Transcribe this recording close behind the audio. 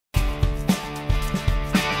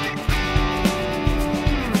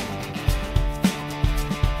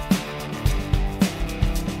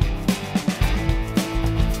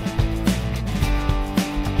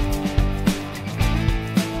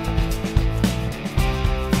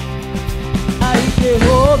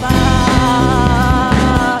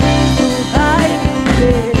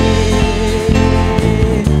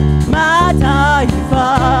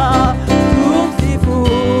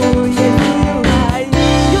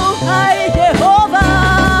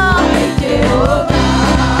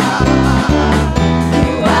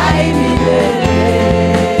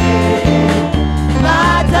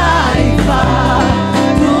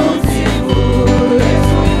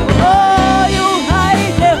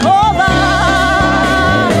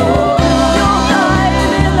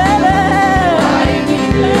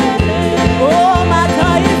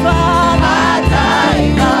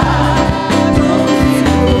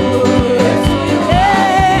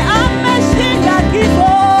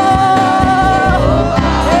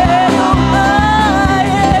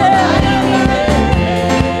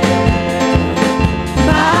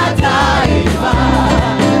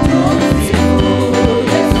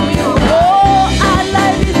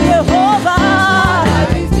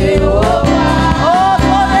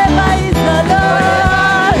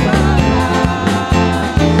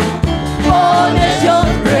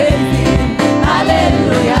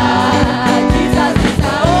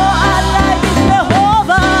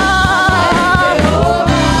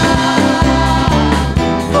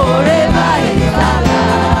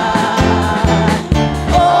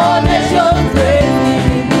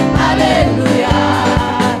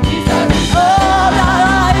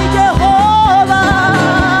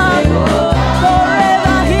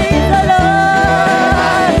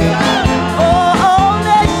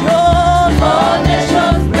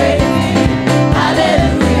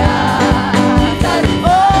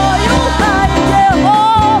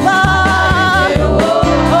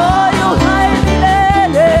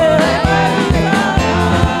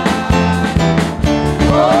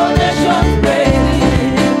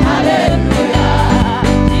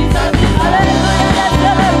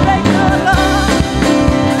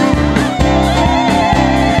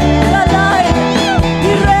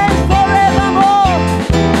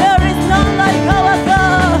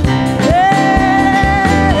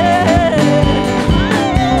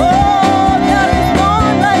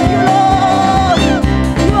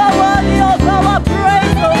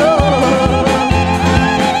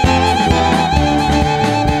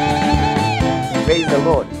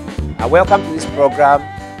Welcome to this program,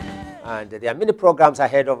 and there are many programs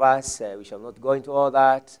ahead of us. We shall not go into all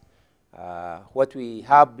that. What we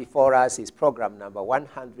have before us is program number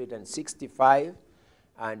 165,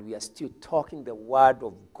 and we are still talking the Word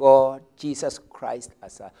of God, Jesus Christ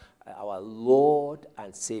as our Lord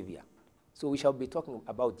and Savior. So we shall be talking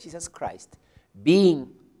about Jesus Christ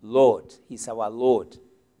being Lord. He's our Lord.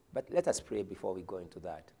 But let us pray before we go into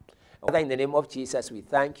that. Father, in the name of Jesus, we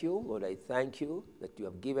thank you. Lord, I thank you that you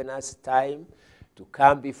have given us time to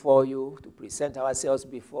come before you, to present ourselves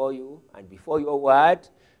before you, and before your word.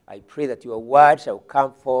 I pray that your word shall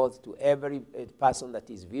come forth to every person that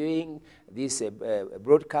is viewing this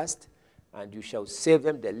broadcast, and you shall save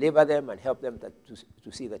them, deliver them, and help them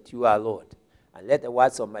to see that you are Lord. And let the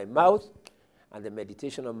words of my mouth and the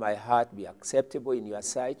meditation of my heart be acceptable in your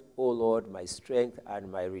sight, O Lord, my strength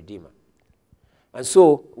and my Redeemer. And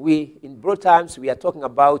so, in broad terms, we are talking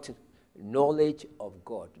about knowledge of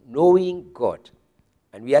God, knowing God.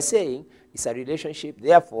 And we are saying it's a relationship,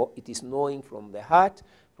 therefore, it is knowing from the heart,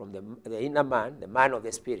 from the inner man, the man of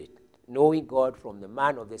the Spirit. Knowing God from the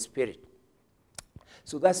man of the Spirit.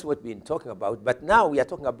 So that's what we've been talking about. But now we are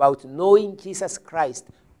talking about knowing Jesus Christ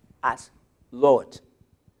as Lord.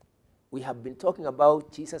 We have been talking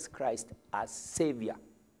about Jesus Christ as Savior.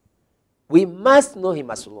 We must know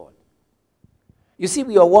him as Lord. You see,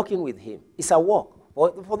 we are walking with him. It's a walk.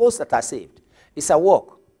 For those that are saved, it's a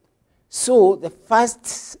walk. So the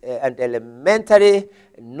first and elementary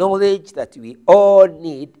knowledge that we all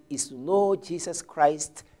need is to know Jesus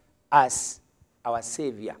Christ as our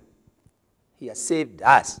Savior. He has saved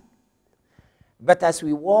us. But as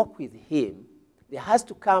we walk with him, there has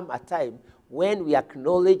to come a time when we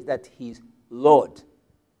acknowledge that he's Lord.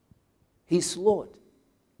 He's Lord.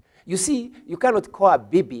 You see, you cannot call a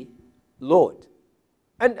baby Lord.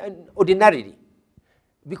 And ordinarily,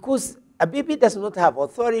 because a baby does not have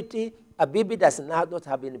authority, a baby does not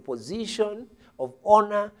have any position of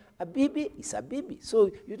honor. A baby is a baby.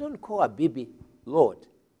 So you don't call a baby Lord.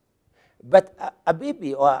 But a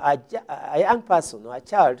baby or a young person or a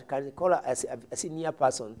child can call a senior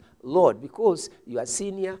person Lord because you are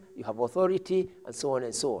senior, you have authority, and so on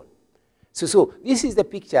and so on. So this is the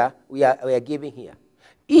picture we are giving here.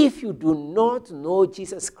 If you do not know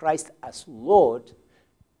Jesus Christ as Lord,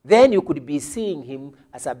 then you could be seeing him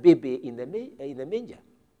as a baby in the manger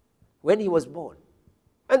when he was born.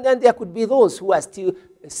 And then there could be those who are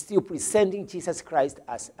still presenting Jesus Christ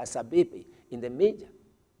as a baby in the manger.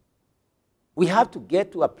 We have to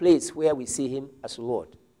get to a place where we see him as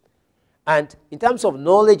Lord. And in terms of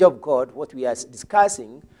knowledge of God, what we are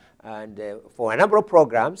discussing, and for a number of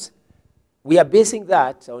programs, we are basing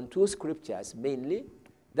that on two scriptures mainly.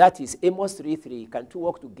 That is Amos 3:3, can two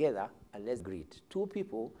walk together unless agreed? Two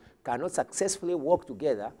people cannot successfully walk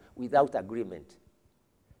together without agreement.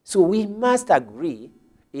 So we must agree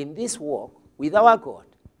in this walk with our God,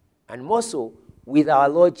 and more so with our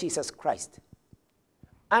Lord Jesus Christ.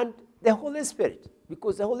 And the Holy Spirit,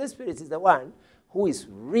 because the Holy Spirit is the one who is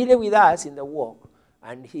really with us in the walk,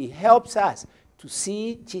 and he helps us to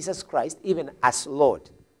see Jesus Christ even as Lord,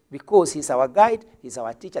 because he's our guide, he's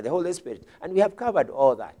our teacher, the Holy Spirit. And we have covered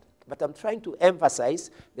all that. But I'm trying to emphasize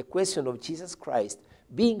the question of Jesus Christ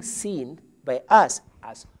being seen by us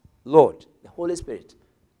as Lord. The Holy Spirit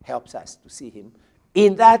helps us to see him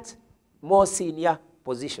in that more senior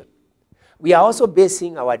position. We are also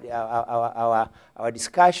basing our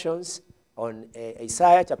discussions on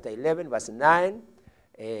Isaiah chapter 11, verse 9.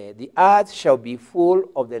 The earth shall be full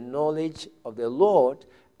of the knowledge of the Lord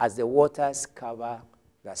as the waters cover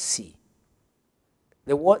the sea.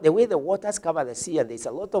 The way the waters cover the sea, and there's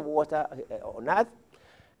a lot of water on earth,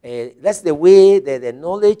 that's the way the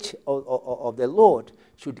knowledge of the Lord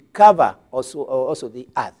should cover also the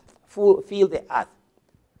earth, fill the earth.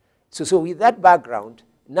 So with that background,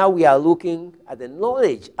 now we are looking at the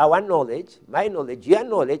knowledge, our knowledge, my knowledge, your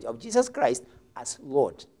knowledge of Jesus Christ as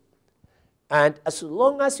Lord. And as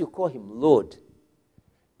long as you call him Lord,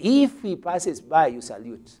 if he passes by, you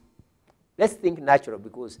salute. Let's think natural,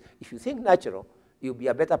 because if you think natural, you'll be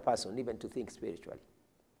a better person even to think spiritually.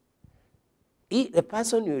 The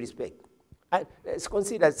person you respect. Let's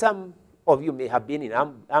consider some of you may have been in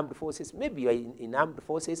armed forces. Maybe you are in armed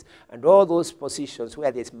forces, and all those positions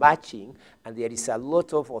where there's marching and there is a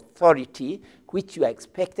lot of authority, which you are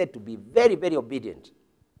expected to be very, very obedient.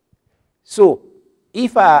 So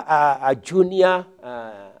if a junior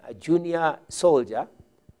soldier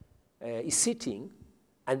is sitting,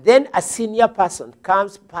 and then a senior person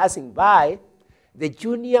comes passing by, the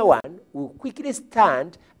junior one will quickly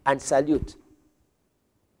stand and salute.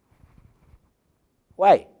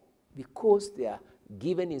 Why? Because they are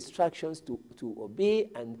given instructions to obey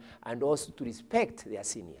and also to respect their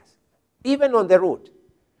seniors. Even on the road,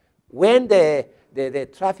 when the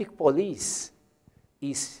traffic police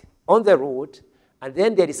is on the road, and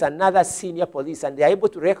then there is another senior police, and they are able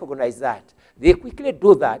to recognize that, they quickly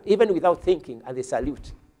do that, even without thinking, and they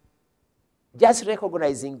salute. Just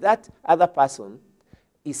recognizing that other person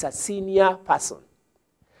is a senior person.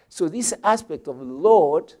 So this aspect of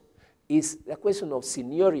Lord is the question of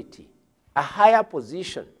seniority, a higher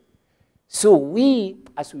position. So we,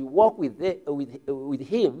 as we walk with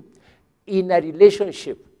him in a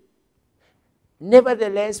relationship,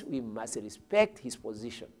 nevertheless, we must respect his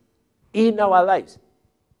position in our lives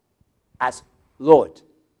as Lord.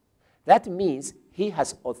 That means he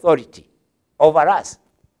has authority over us,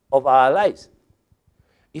 over our lives.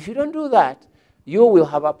 If you don't do that, you will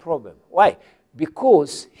have a problem. Why?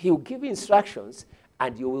 Because he will give instructions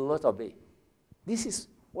and you will not obey. This is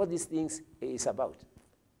what these things is about.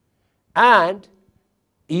 And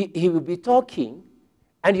he will be talking,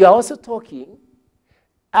 and you are also talking,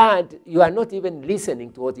 and you are not even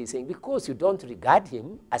listening to what he's saying because you don't regard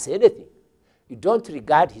him as anything. You don't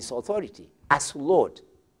regard his authority as Lord.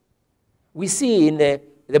 We see in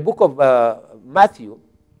the book of Matthew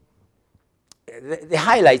the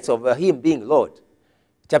highlights of him being Lord.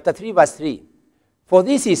 Chapter 3, verse 3. For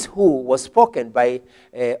this is who was spoken by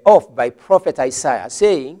prophet Isaiah,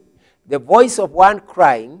 saying, the voice of one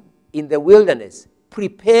crying in the wilderness,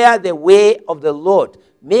 prepare the way of the Lord,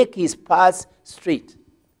 make his paths straight.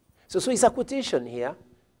 So it's a quotation here,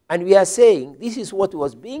 and we are saying this is what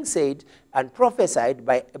was being said and prophesied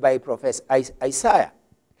by prophet Isaiah.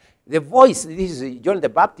 The voice, this is John the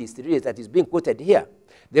Baptist that is being quoted here.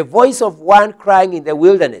 The voice of one crying in the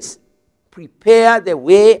wilderness, prepare the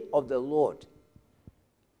way of the Lord.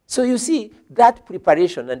 So you see, that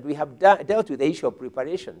preparation, and we have dealt with the issue of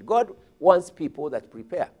preparation. God wants people that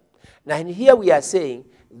prepare. Now, and here we are saying,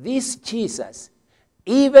 this Jesus,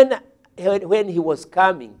 even when he was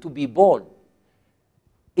coming to be born,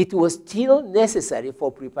 it was still necessary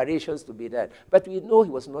for preparations to be done. But we know he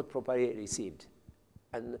was not properly received.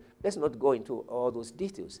 And let's not go into all those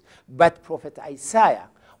details. But prophet Isaiah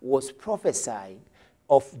was prophesying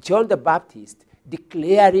of John the Baptist,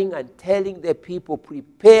 declaring and telling the people,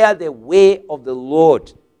 prepare the way of the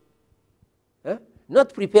Lord.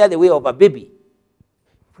 Not prepare the way of a baby.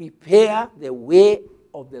 Prepare the way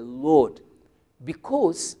of the Lord.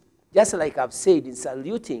 Because, just like I've said in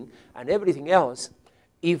saluting and everything else,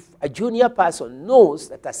 if a junior person knows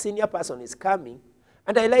that a senior person is coming,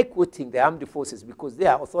 and I like quoting the armed forces because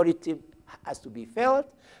their authority has to be felt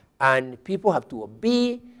and people have to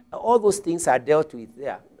obey. All those things are dealt with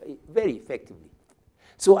there very effectively.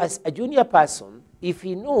 So as a junior person, if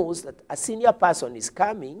he knows that a senior person is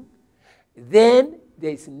coming, then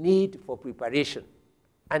there is need for preparation,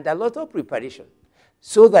 and a lot of preparation,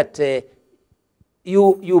 so that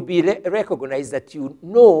you be recognized that you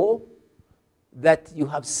know that you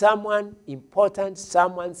have someone important,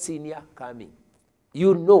 someone senior coming.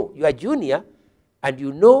 You know, you are junior, and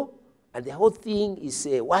you know, and the whole thing is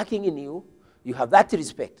working in you. You have that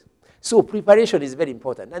respect. So preparation is very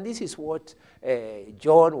important, and this is what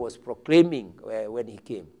John was proclaiming when he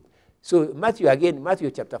came. So Matthew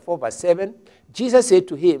chapter 4, verse 7, Jesus said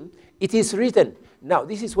to him, "It is written." Now,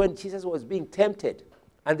 this is when Jesus was being tempted,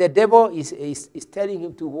 and the devil is telling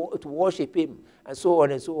him to worship him, and so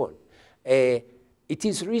on and so on. It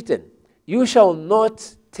is written, "You shall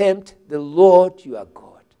not tempt the Lord your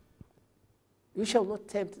God." You shall not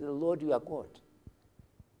tempt the Lord your God.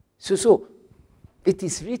 So it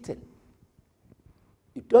is written.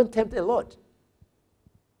 You don't tempt the Lord.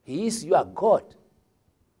 He is your God.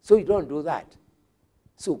 So you don't do that.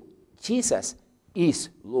 So Jesus is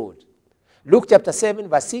Lord. Luke chapter 7,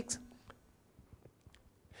 verse 6.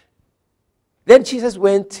 Then Jesus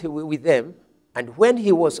went with them, and when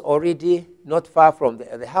he was already not far from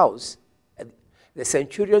the house, the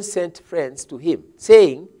centurion sent friends to him,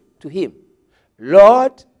 saying to him,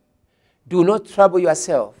 "Lord, do not trouble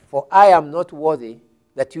yourself, for I am not worthy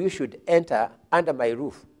that you should enter under my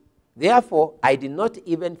roof. Therefore, I did not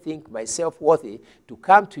even think myself worthy to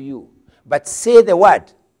come to you, but say the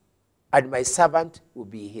word, and my servant will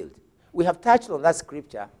be healed." We have touched on that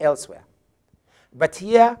scripture elsewhere. But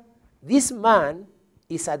here, this man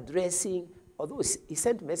is addressing, although he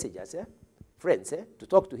sent messengers, friends, to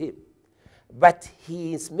talk to him, but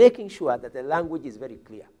he is making sure that the language is very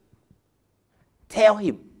clear. Tell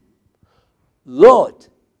him, Lord,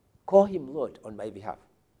 call him Lord on my behalf.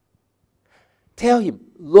 Tell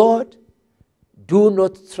him, Lord, do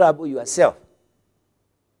not trouble yourself,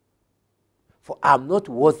 for I'm not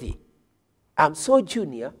worthy. I'm so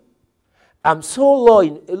junior. I'm so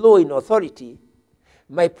low in authority.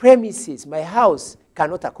 My premises, my house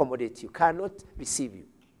cannot accommodate you, cannot receive you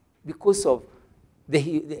because of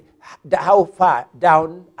how far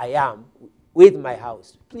down I am with my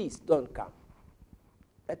house. Please don't come.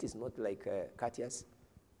 That is not like courteous.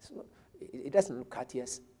 It doesn't look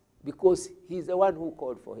courteous because he's the one who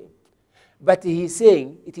called for him. But he's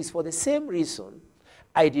saying, it is for the same reason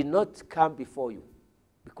I did not come before you,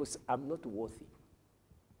 because I'm not worthy.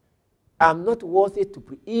 I'm not worthy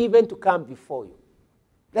even to come before you.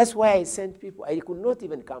 That's why I sent people. I could not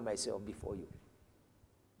even come myself before you.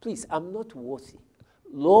 Please, I'm not worthy.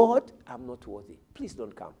 Lord, I'm not worthy. Please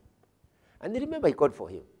don't come. And remember, he called for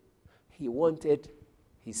him. He wanted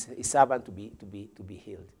his servant to be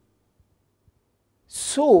healed.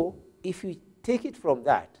 So, if you take it from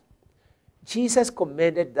that, Jesus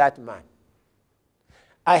commended that man.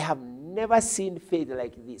 I have never seen faith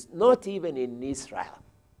like this, not even in Israel.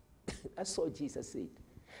 That's what Jesus said.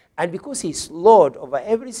 And because he's Lord over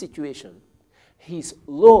every situation, he's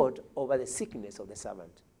Lord over the sickness of the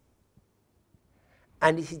servant.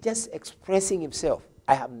 And he's just expressing himself.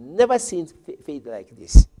 I have never seen faith like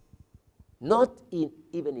this. Not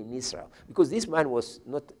even in Israel. Because this man was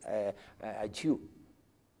not a Jew.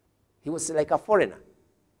 He was like a foreigner.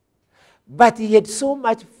 But he had so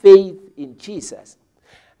much faith in Jesus.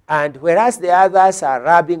 And whereas the others are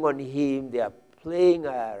rubbing on him, they are playing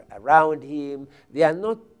around him, they are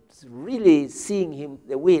not really seeing him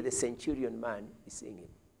the way the centurion man is seeing him.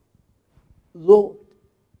 Lord,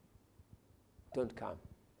 don't come.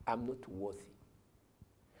 I'm not worthy.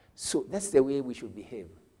 So that's the way we should behave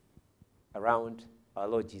around our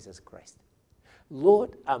Lord Jesus Christ.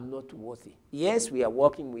 Lord, I'm not worthy. Yes, we are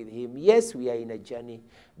walking with him. Yes, we are in a journey.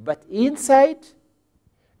 But inside,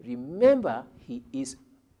 remember, he is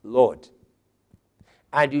Lord.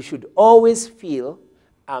 And you should always feel,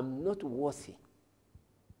 I'm not worthy.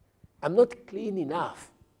 I'm not clean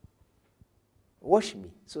enough. Wash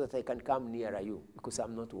me so that I can come nearer you, because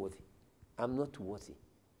I'm not worthy. I'm not worthy.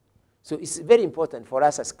 So it's very important for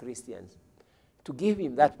us as Christians to give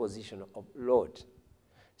him that position of Lord,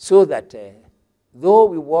 so that though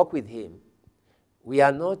we walk with him, we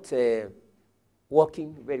are not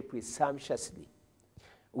walking very presumptuously.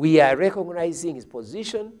 We are recognizing his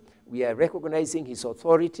position. We are recognizing his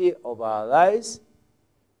authority over our lives.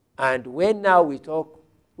 And when now we talk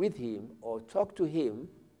with him or talk to him,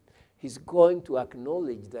 he's going to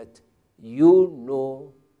acknowledge that you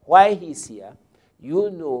know why he's here, you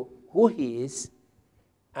know who he is,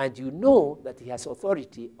 and you know that he has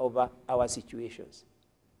authority over our situations.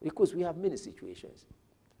 Because we have many situations.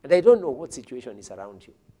 And I don't know what situation is around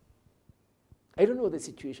you. I don't know the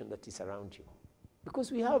situation that is around you.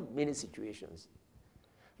 Because we have many situations.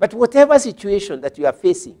 But whatever situation that you are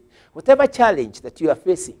facing, whatever challenge that you are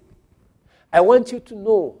facing, I want you to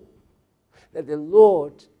know that the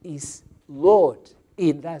Lord is Lord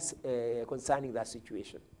in that, concerning that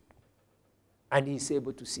situation. And he's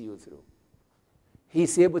able to see you through.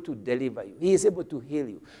 He's able to deliver you. He is able to heal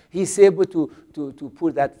you. He's able to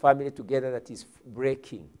put that family together that is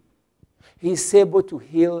breaking. He's able to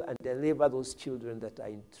heal and deliver those children that are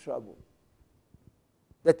in trouble,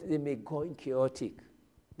 that they may go in chaotic.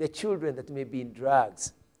 The children that may be in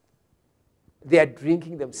drugs. They are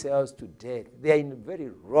drinking themselves to death. They are in very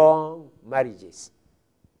wrong marriages.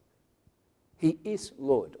 He is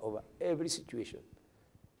Lord over every situation.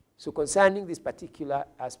 So concerning this particular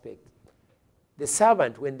aspect, the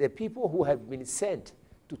servant, when the people who have been sent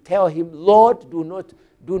to tell him, Lord, do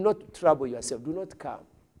not trouble yourself, do not come,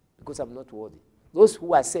 because I'm not worthy. Those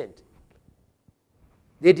who are sent,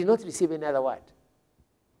 they did not receive any other word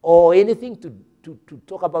or anything to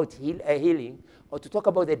talk about healing or to talk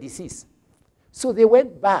about the disease. So they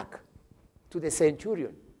went back to the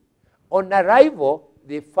centurion. On arrival,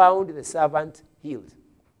 they found the servant healed.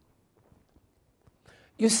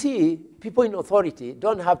 You see, people in authority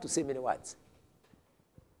don't have to say many words.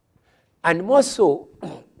 And more so,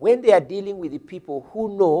 when they are dealing with the people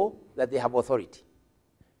who know that they have authority,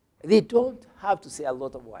 they don't have to say a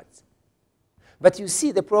lot of words. But you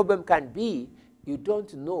see, the problem can be you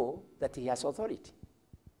don't know that he has authority.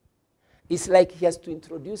 It's like he has to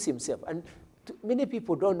introduce himself. And many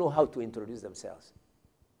people don't know how to introduce themselves.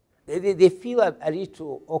 They feel a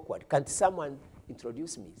little awkward. Can't someone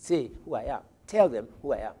introduce me? Say who I am. Tell them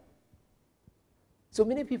who I am. So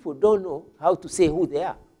many people don't know how to say who they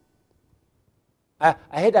are. I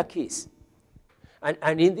had a case.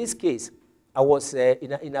 And in this case, I was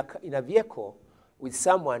in a vehicle with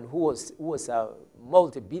someone who was a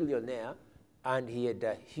multi-billionaire, and he had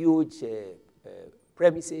a huge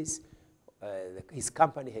premises. His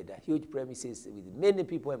company had a huge premises with many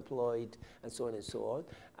people employed, and so on and so on.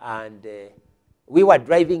 And we were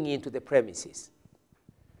driving into the premises.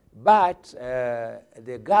 But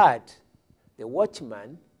the guard, the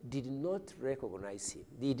watchman, did not recognize him.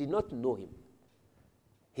 They did not know him.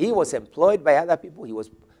 He was employed by other people. He was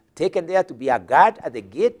taken there to be a guard at the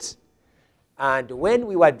gate. And when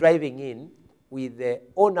we were driving in with the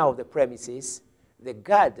owner of the premises, the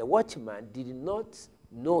guard, the watchman, did not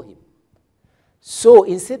know him. So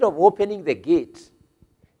instead of opening the gate,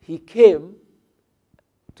 he came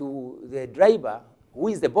to the driver, who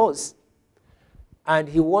is the boss, and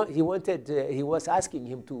he was asking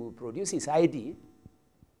him to produce his ID,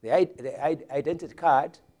 the identity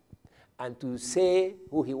card, and to say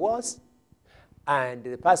who he was and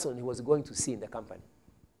the person he was going to see in the company.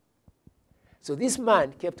 So this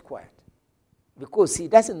man kept quiet because he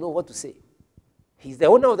doesn't know what to say. He's the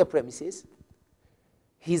owner of the premises.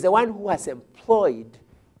 He's the one who has employed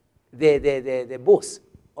the boss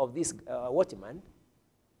of this watchman.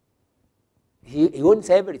 He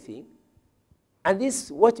owns everything. And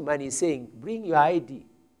this watchman is saying, bring your ID,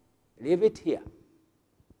 leave it here,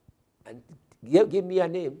 and give me your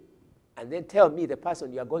name, and then tell me the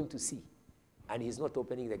person you are going to see. And he's not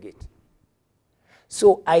opening the gate.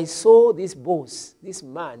 So I saw this boss, this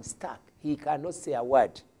man, stuck. He cannot say a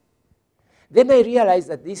word. Then I realized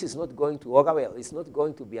that this is not going to work well. It's not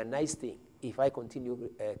going to be a nice thing if I continue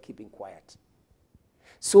keeping quiet.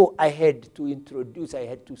 So I had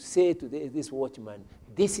to say to this watchman,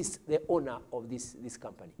 this is the owner of this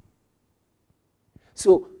company.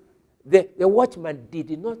 So the watchman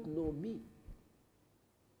did not know me.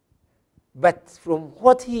 But from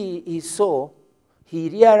what he saw, he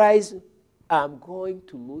realized, I'm going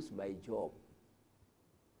to lose my job.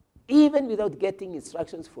 Even without getting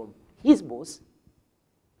instructions from his boss,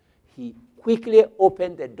 he quickly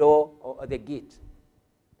opened the door or the gate,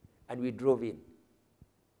 and we drove in.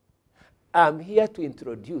 I'm here to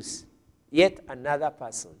introduce yet another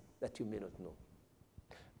person that you may not know.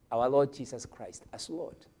 Our Lord Jesus Christ as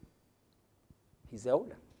Lord. He's the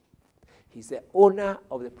owner. He's the owner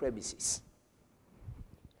of the premises.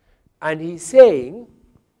 And he's saying,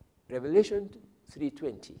 Revelation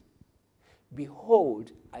 3:20,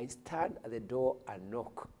 behold, I stand at the door and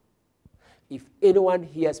knock. If anyone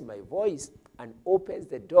hears my voice and opens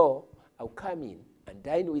the door, I'll come in and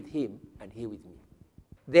dine with him and he with me.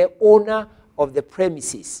 The owner of the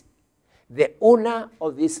premises, the owner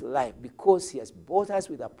of this life, because he has bought us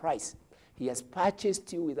with a price. He has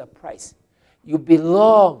purchased you with a price. You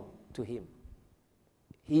belong to him.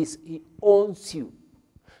 He owns you.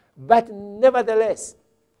 But nevertheless,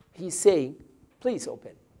 he's saying, please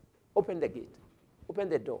open. Open the gate. Open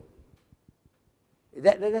the door.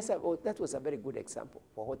 That was a very good example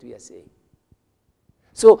for what we are saying.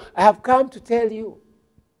 So I have come to tell you,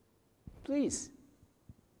 please,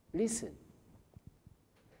 listen.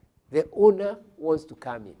 The owner wants to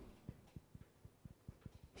come in.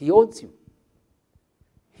 He owns you.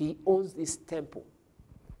 He owns this temple.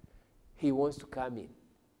 He wants to come in.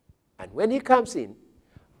 And when he comes in,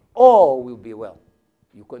 all will be well.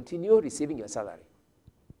 You continue receiving your salary.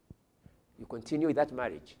 You continue with that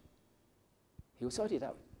marriage. He will sort it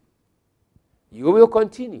out. You will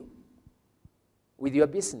continue with your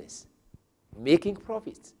business, making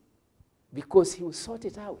profits, because he will sort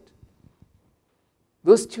it out.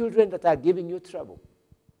 Those children that are giving you trouble,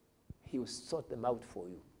 he will sort them out for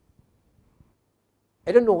you.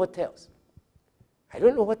 I don't know what else. I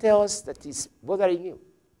don't know what else that is bothering you.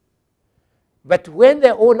 But when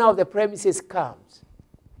the owner of the premises comes,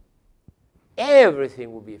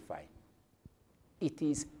 everything will be fine. It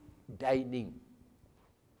is dining.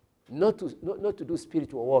 Not to do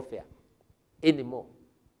spiritual warfare anymore.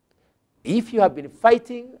 If you have been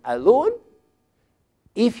fighting alone,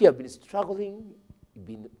 if you have been struggling,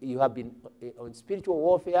 you have been on spiritual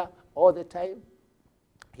warfare all the time,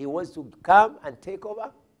 he wants to come and take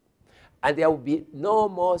over, and there will be no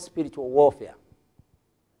more spiritual warfare.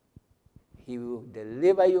 He will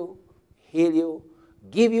deliver you, heal you,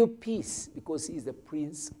 give you peace, because he is the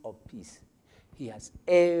Prince of Peace. He has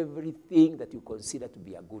everything that you consider to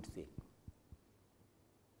be a good thing.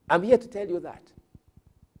 I'm here to tell you that.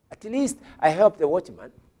 At least I helped the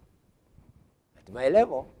watchman. At my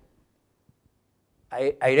level,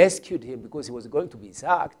 I rescued him because he was going to be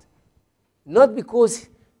sacked. Not because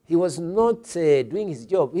he was not doing his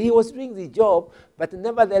job. He was doing the job, but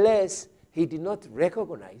nevertheless, he did not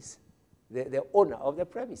recognize the owner of the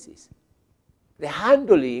premises. The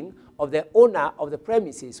handling of the owner of the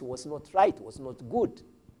premises was not right, was not good.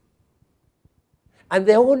 And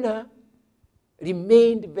the owner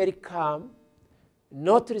remained very calm,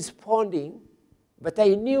 not responding, but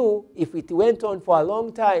I knew if it went on for a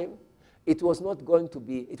long time, it was going to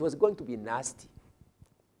be nasty.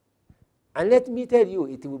 And let me tell you,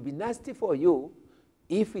 it will be nasty for you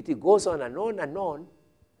if it goes on and on and on,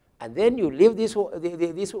 and then you leave this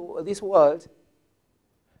world,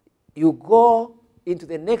 you go into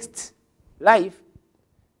the next life,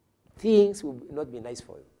 things will not be nice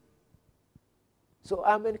for you. So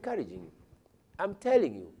I'm encouraging you. I'm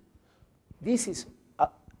telling you, this is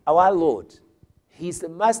our Lord. He's the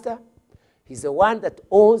master. He's the one that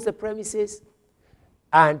owns the premises.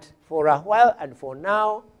 And for a while and for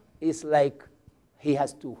now, it's like he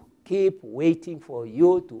has to keep waiting for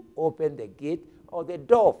you to open the gate or the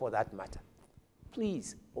door for that matter.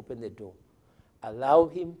 Please open the door. Allow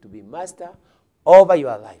him to be master over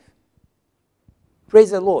your life.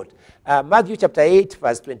 Praise the Lord. Matthew chapter 8,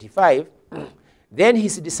 verse 25. Then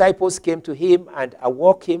his disciples came to him and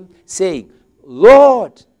awoke him, saying,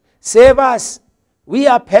 Lord, save us. We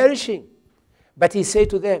are perishing. But he said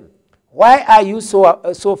to them, why are you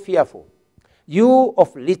so fearful, you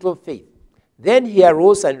of little faith? Then he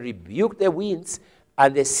arose and rebuked the winds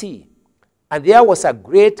and the sea, and there was a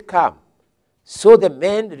great calm. So the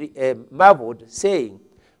men marveled, saying,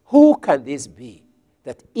 who can this be,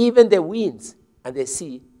 that even the winds and the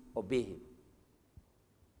sea obey him?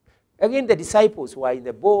 Again, the disciples were in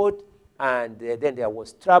the boat, and then there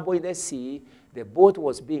was trouble in the sea. The boat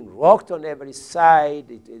was being rocked on every side.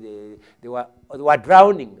 They were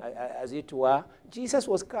drowning, as it were. Jesus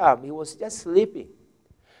was calm. He was just sleeping.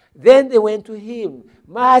 Then they went to him,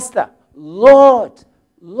 Master, Lord,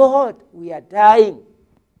 we are dying.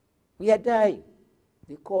 We are dying.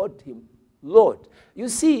 They called him Lord. You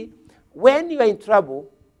see, when you are in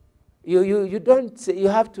trouble, you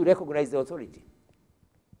have to recognize the authority.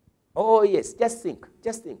 Oh, yes, just think.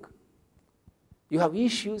 You have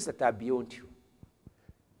issues that are beyond you.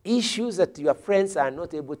 Issues that your friends are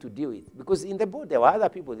not able to deal with. Because in the boat, there were other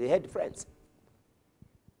people, they had friends.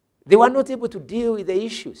 They were not able to deal with the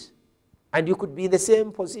issues. And you could be in the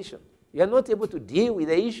same position. You are not able to deal with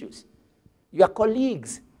the issues. Your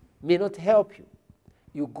colleagues may not help you.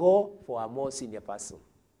 You go for a more senior person.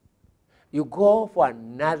 You go for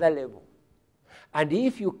another level. And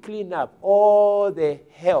if you clean up all the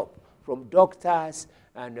help from doctors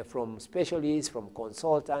and from specialists, from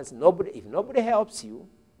consultants, if nobody helps you,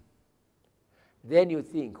 then you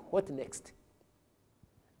think, what next?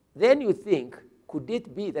 Then you think, Could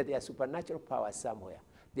it be that there are supernatural powers somewhere?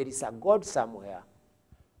 There is a God somewhere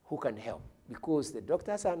who can help, because the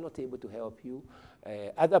doctors are not able to help you,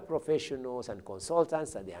 other professionals and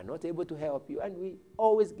consultants, and they are not able to help you, and we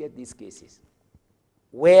always get these cases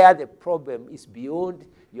where the problem is beyond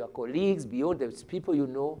your colleagues, beyond the people you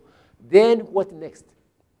know. Then what next?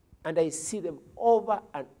 And I see them over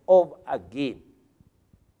and over again.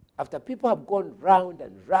 After people have gone round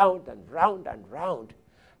and round and round and round,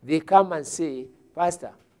 they come and say,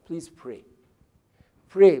 Pastor, please pray.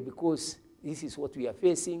 Pray, because this is what we are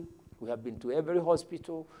facing. We have been to every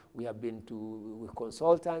hospital. We have been to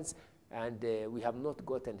consultants, and we have not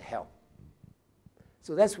gotten help.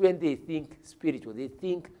 So that's when they think spiritual. They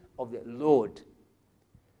think of the Lord.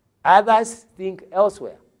 Others think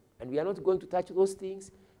elsewhere. And we are not going to touch those things.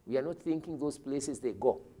 We are not thinking those places they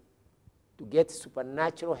go to get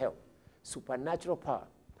supernatural help, supernatural power.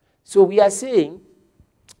 So we are saying,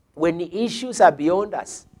 when the issues are beyond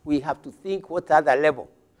us, we have to think, what other level?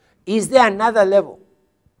 Is there another level?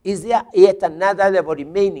 Is there yet another level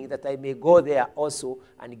remaining that I may go there also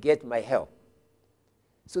and get my help?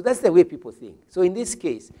 So that's the way people think. So in this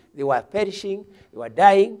case, they were perishing, they were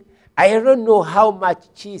dying. I don't know how much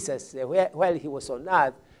Jesus, while he was on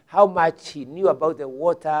earth, how much he knew about the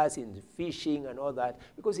waters and fishing and all that,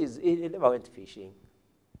 because he never went fishing.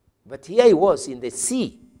 But here he was in the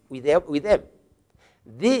sea with them.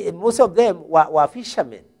 Most of them were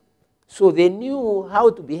fishermen. So they knew how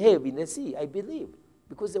to behave in the sea, I believe,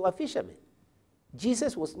 because they were fishermen.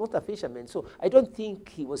 Jesus was not a fisherman, so I don't think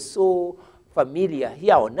he was so familiar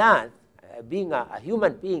here on earth, being a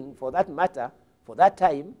human being for that matter, for that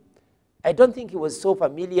time. I don't think he was so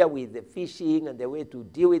familiar with the fishing and the way to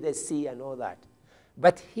deal with the sea and all that.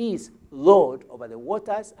 But he is Lord over the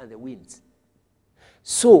waters and the winds.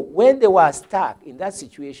 So when they were stuck in that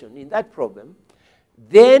situation, in that problem,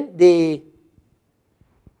 then they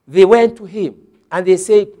went to him and they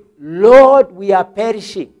said, Lord, we are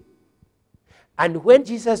perishing. And when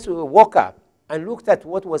Jesus woke up and looked at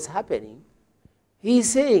what was happening, he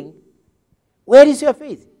is saying, where is your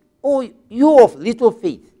faith? Oh, you of little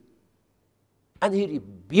faith. And he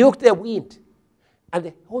rebuked the wind. And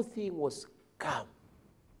the whole thing was calm.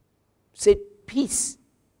 Said, peace.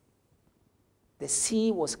 The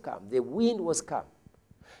sea was calm. The wind was calm.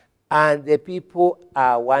 And the people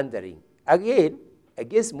are wondering. Again, I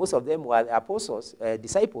guess most of them were apostles,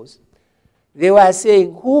 disciples. They were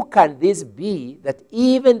saying, who can this be that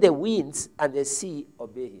even the winds and the sea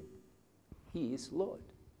obey him? He is Lord.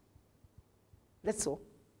 That's all.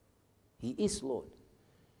 He is Lord.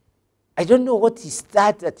 I don't know what is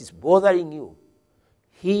that is bothering you.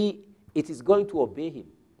 It is going to obey him.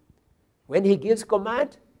 When he gives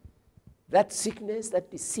command, that sickness,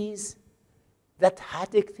 that disease, that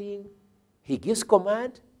heartache thing, he gives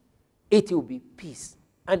command, it will be peace.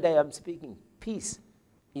 And I am speaking peace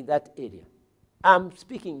in that area. I'm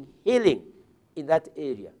speaking healing in that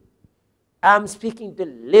area. I'm speaking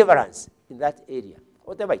deliverance in that area.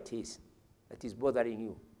 Whatever it is that is bothering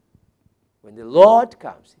you. When the Lord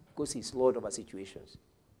comes, because he's Lord over situations,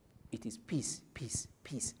 it is peace, peace,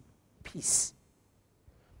 peace, peace.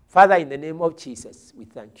 Father, in the name of Jesus, we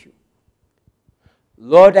thank you.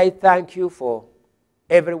 Lord, I thank you for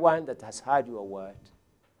everyone that has heard your word.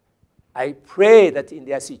 I pray that in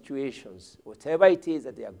their situations, whatever it is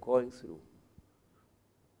that they are going through,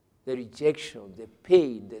 the rejection, the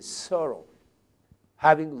pain, the sorrow,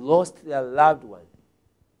 having lost their loved one,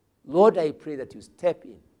 Lord, I pray that you step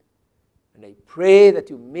in. And I pray that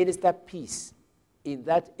you minister peace in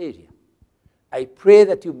that area. I pray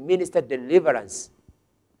that you minister deliverance.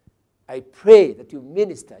 I pray that you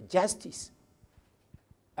minister justice.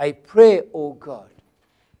 I pray, O God,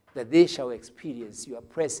 that they shall experience your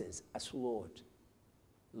presence as Lord.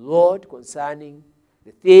 Lord, concerning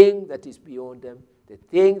the thing that is beyond them, the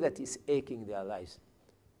thing that is aching their lives.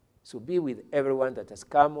 So be with everyone that has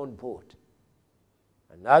come on board.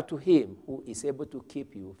 And now to him who is able to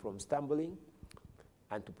keep you from stumbling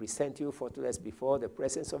and to present you faultless before the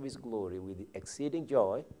presence of his glory with exceeding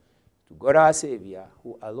joy, to God our Savior,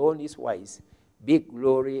 who alone is wise, be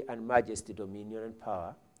glory and majesty, dominion and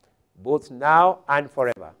power, both now and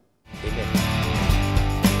forever. Amen.